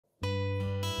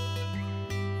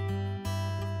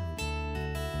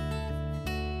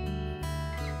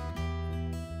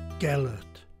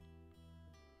Gelert.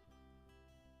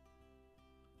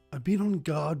 I've been on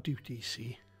guard duty,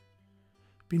 see.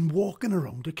 Been walking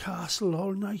around the castle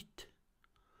all night.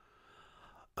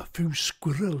 A few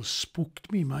squirrels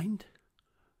spooked me mind.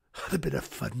 Had a bit of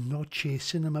fun not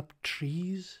chasing them up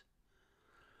trees.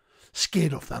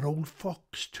 Scared off that old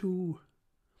fox too.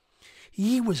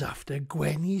 He was after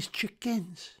Gwenny's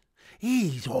chickens.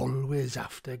 He's always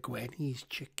after Gwenny's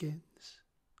chickens.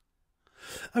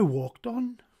 I walked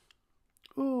on.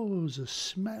 Oh, there's a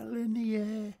smell in the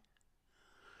air.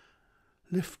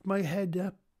 Lift my head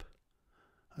up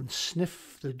and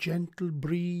sniff the gentle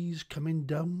breeze coming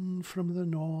down from the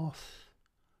north.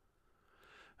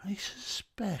 I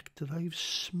suspect that I've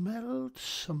smelled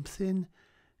something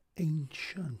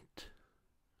ancient.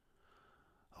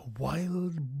 A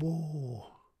wild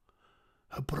boar,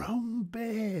 a brown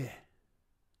bear.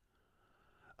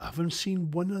 I haven't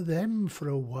seen one of them for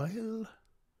a while.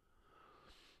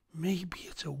 Maybe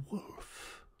it's a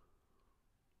wolf.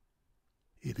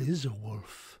 It is a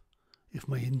wolf, if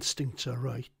my instincts are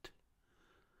right.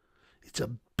 It's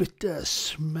a bitter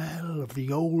smell of the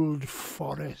old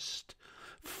forest,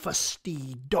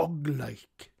 fusty,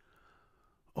 dog-like.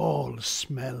 All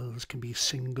smells can be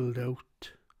singled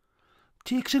out.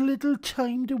 Takes a little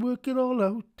time to work it all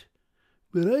out,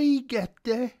 but I get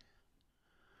there.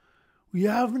 We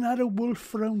haven't had a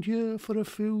wolf round here for a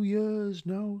few years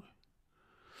now.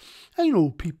 I know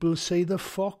people say the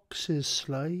fox is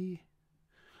sly,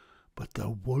 but the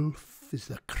wolf is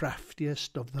the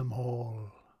craftiest of them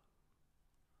all.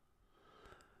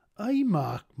 I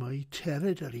mark my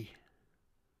territory.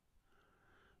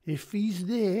 If he's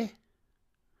there,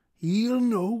 he'll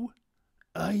know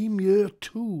I'm here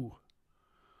too,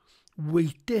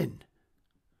 waiting,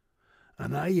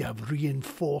 and I have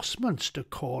reinforcements to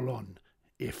call on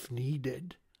if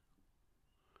needed.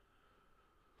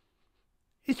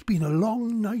 It's been a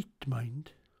long night,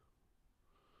 mind.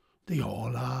 They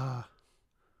all are.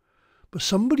 But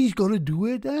somebody's got to do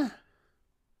it, eh?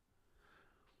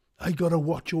 I got to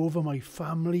watch over my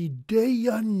family day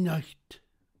and night.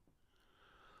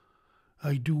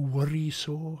 I do worry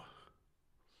so.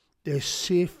 Their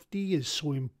safety is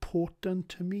so important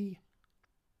to me.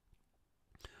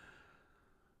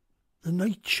 The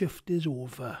night shift is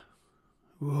over.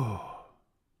 Oh.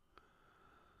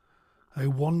 I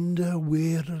wander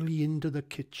wearily into the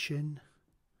kitchen.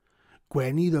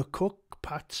 Gwenny the cook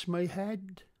pats my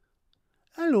head.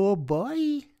 "Hello,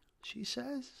 boy," she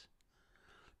says.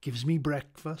 Gives me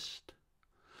breakfast.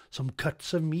 Some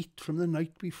cuts of meat from the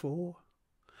night before.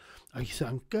 I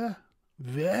thank her.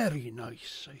 "Very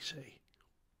nice," I say.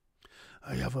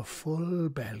 I have a full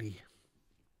belly.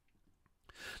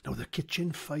 Now the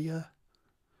kitchen fire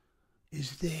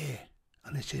is there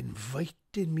and it's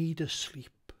inviting me to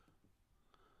sleep.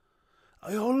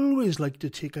 I always like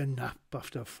to take a nap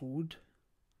after food.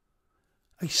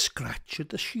 I scratch at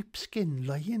the sheepskin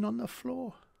lying on the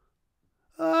floor.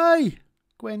 "Aye,"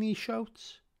 Gwenny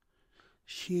shouts.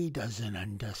 She doesn't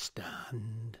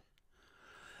understand.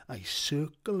 I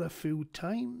circle a few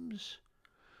times,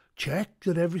 check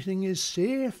that everything is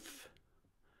safe,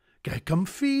 get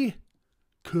comfy,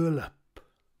 curl up.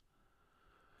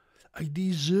 I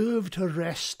deserve to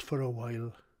rest for a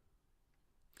while.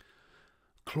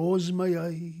 Close my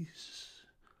eyes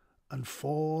and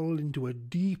fall into a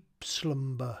deep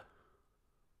slumber.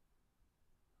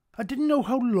 I didn't know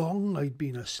how long I'd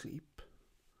been asleep,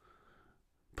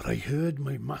 but I heard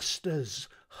my master's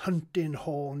hunting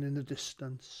horn in the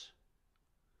distance.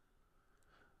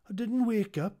 I didn't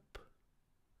wake up.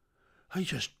 I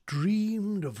just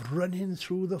dreamed of running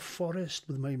through the forest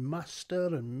with my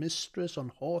master and mistress on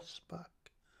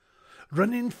horseback,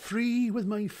 running free with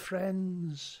my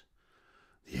friends.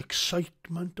 The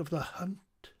excitement of the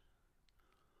hunt.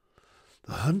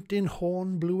 The hunting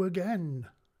horn blew again.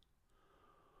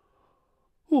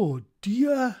 Oh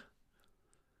dear,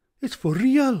 it's for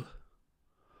real.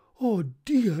 Oh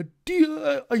dear,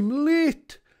 dear, I'm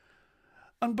late.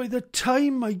 And by the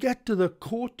time I get to the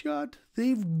courtyard,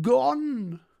 they've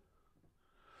gone.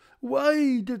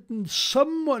 Why didn't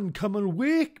someone come and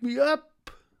wake me up?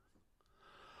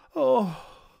 Oh,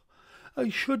 I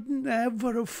should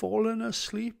never have fallen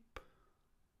asleep.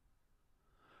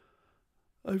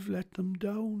 I've let them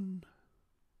down.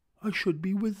 I should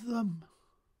be with them.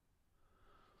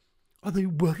 Are they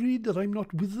worried that I'm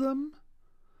not with them?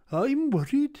 I'm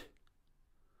worried.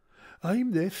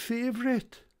 I'm their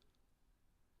favourite.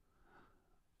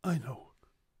 I know.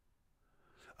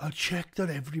 I'll check that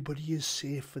everybody is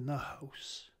safe in the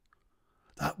house.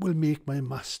 That will make my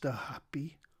master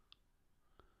happy.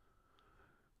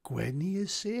 Gwenny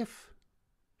is safe.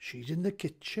 She's in the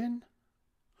kitchen.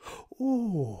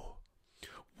 Oh,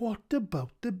 what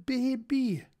about the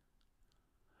baby?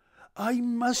 I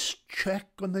must check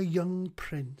on the young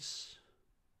prince.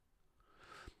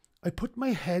 I put my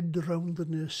head round the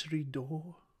nursery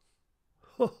door.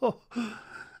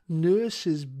 Nurse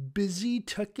is busy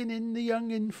tucking in the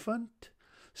young infant,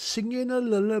 singing a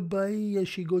lullaby as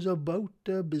she goes about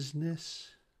her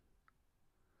business.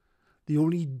 The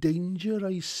only danger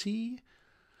I see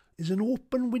is an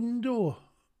open window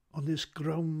on this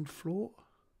ground floor.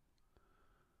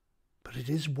 But it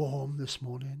is warm this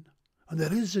morning, and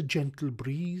there is a gentle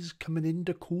breeze coming in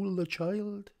to cool the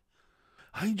child.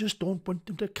 I just don't want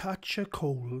him to catch a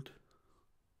cold.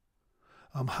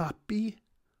 I'm happy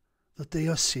that they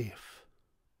are safe.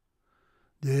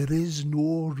 There is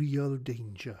no real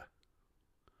danger.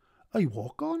 I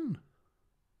walk on.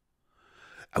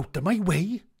 Out of my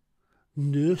way.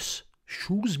 Nurse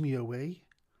shoos me away.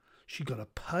 She got a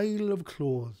pile of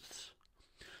clothes.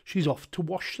 She's off to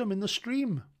wash them in the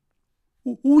stream.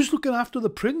 Who's looking after the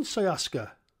prince? I ask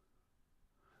her.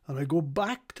 And I go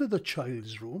back to the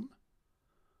child's room.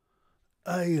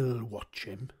 I'll watch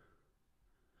him.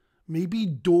 Maybe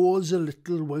doze a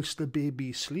little whilst the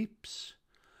baby sleeps.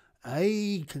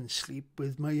 I can sleep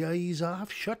with my eyes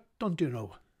half shut, don't you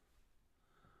know?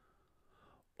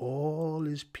 All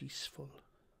is peaceful.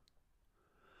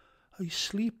 I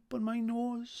sleep on my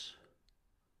nose,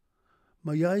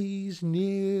 my eyes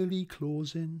nearly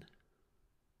closing.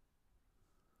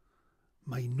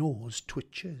 My nose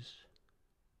twitches.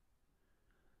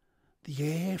 The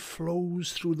air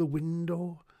flows through the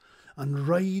window, and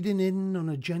riding in on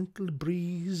a gentle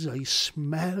breeze, I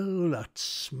smell that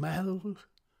smell,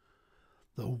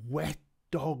 the wet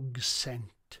dog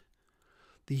scent,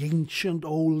 the ancient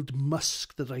old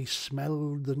musk that I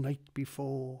smelled the night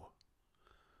before.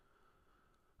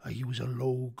 I use a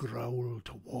low growl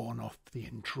to warn off the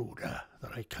intruder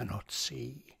that I cannot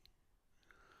see.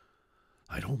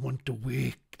 I don't want to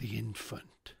wake the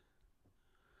infant.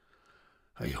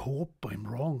 I hope I'm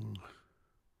wrong,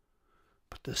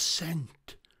 but the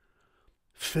scent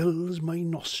fills my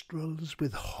nostrils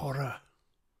with horror.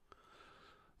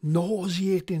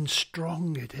 Nauseating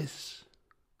strong it is.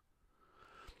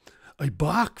 I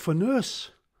bark for nurse.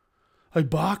 I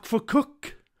bark for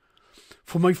cook,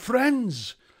 for my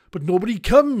friends, but nobody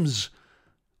comes.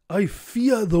 I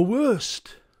fear the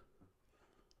worst.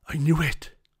 I knew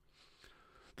it.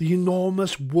 The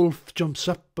enormous wolf jumps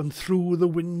up and through the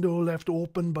window left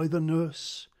open by the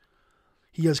nurse.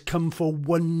 He has come for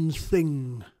one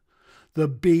thing. The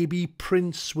baby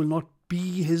prince will not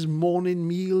be his morning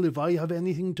meal if I have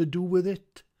anything to do with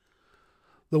it.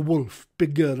 The wolf,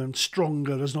 bigger and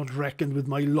stronger, has not reckoned with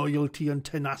my loyalty and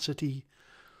tenacity.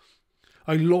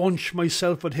 I launch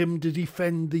myself at him to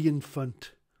defend the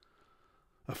infant.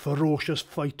 A ferocious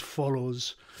fight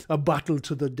follows, a battle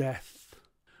to the death.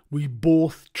 We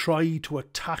both try to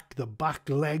attack the back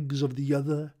legs of the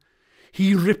other.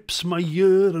 He rips my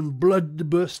ear and blood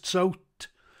bursts out.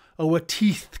 Our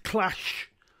teeth clash.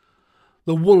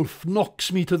 The wolf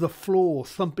knocks me to the floor,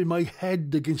 thumping my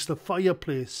head against the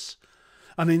fireplace,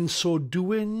 and in so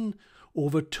doing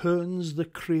overturns the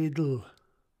cradle.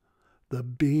 The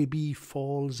baby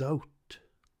falls out.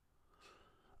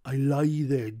 I lie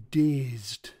there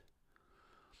dazed.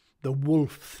 The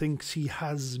wolf thinks he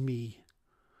has me.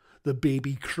 The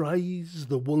baby cries,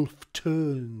 the wolf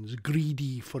turns,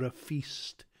 greedy for a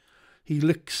feast. He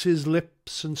licks his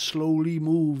lips and slowly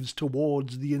moves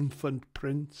towards the infant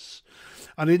prince.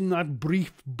 And in that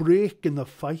brief break in the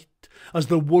fight, as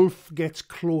the wolf gets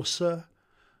closer,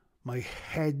 my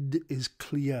head is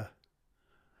clear.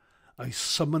 I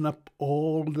summon up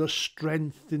all the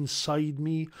strength inside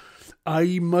me.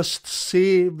 I must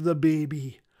save the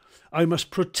baby. I must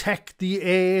protect the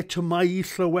heir to my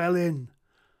Llywelyn.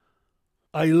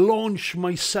 I launch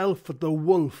myself at the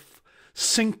wolf,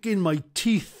 sinking my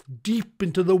teeth deep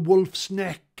into the wolf's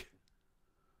neck.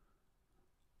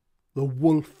 The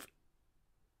wolf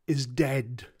is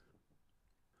dead.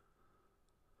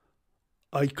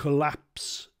 I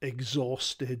collapse,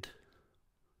 exhausted.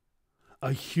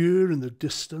 I hear in the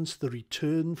distance the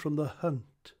return from the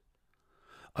hunt.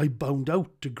 I bound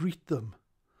out to greet them,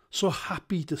 so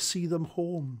happy to see them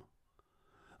home.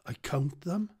 I count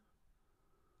them.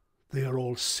 They are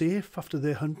all safe after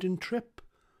their hunting trip,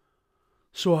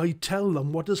 so I tell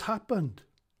them what has happened.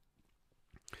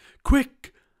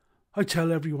 Quick, I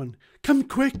tell everyone, come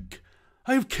quick,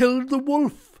 I have killed the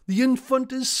wolf, the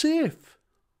infant is safe.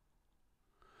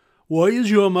 Why is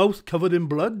your mouth covered in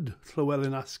blood?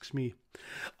 Llywelyn asks me.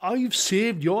 I've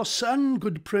saved your son,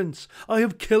 good prince, I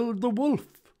have killed the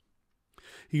wolf.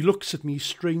 He looks at me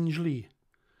strangely.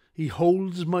 He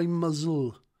holds my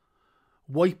muzzle,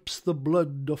 wipes the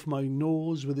blood off my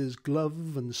nose with his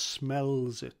glove and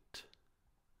smells it.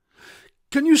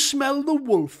 "Can you smell the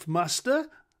wolf, master?"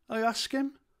 I ask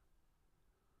him.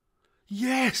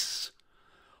 "Yes,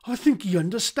 I think he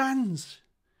understands.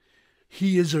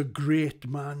 He is a great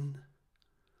man."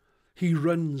 He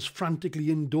runs frantically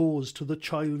indoors to the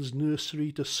child's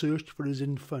nursery to search for his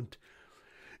infant.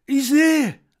 "He's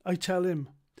there," I tell him,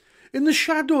 "in the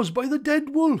shadows by the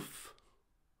dead wolf."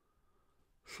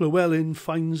 Llewellyn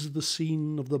finds the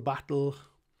scene of the battle,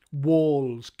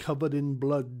 walls covered in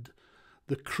blood,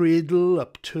 the cradle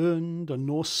upturned and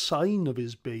no sign of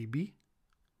his baby.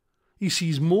 He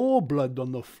sees more blood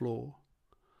on the floor.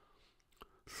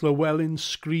 Llewellyn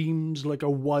screams like a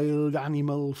wild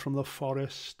animal from the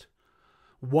forest.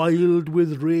 Wild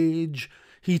with rage,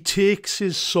 he takes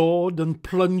his sword and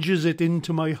plunges it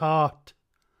into my heart.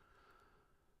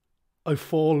 I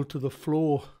fall to the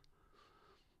floor.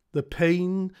 The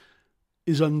pain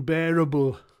is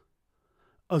unbearable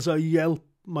as I yelp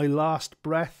my last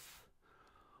breath.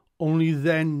 Only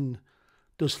then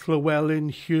does Llewellyn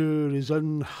hear his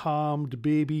unharmed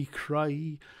baby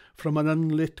cry from an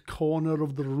unlit corner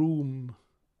of the room.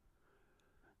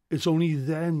 It's only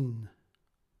then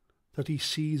that he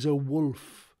sees a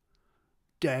wolf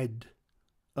dead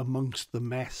amongst the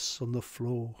mess on the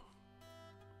floor.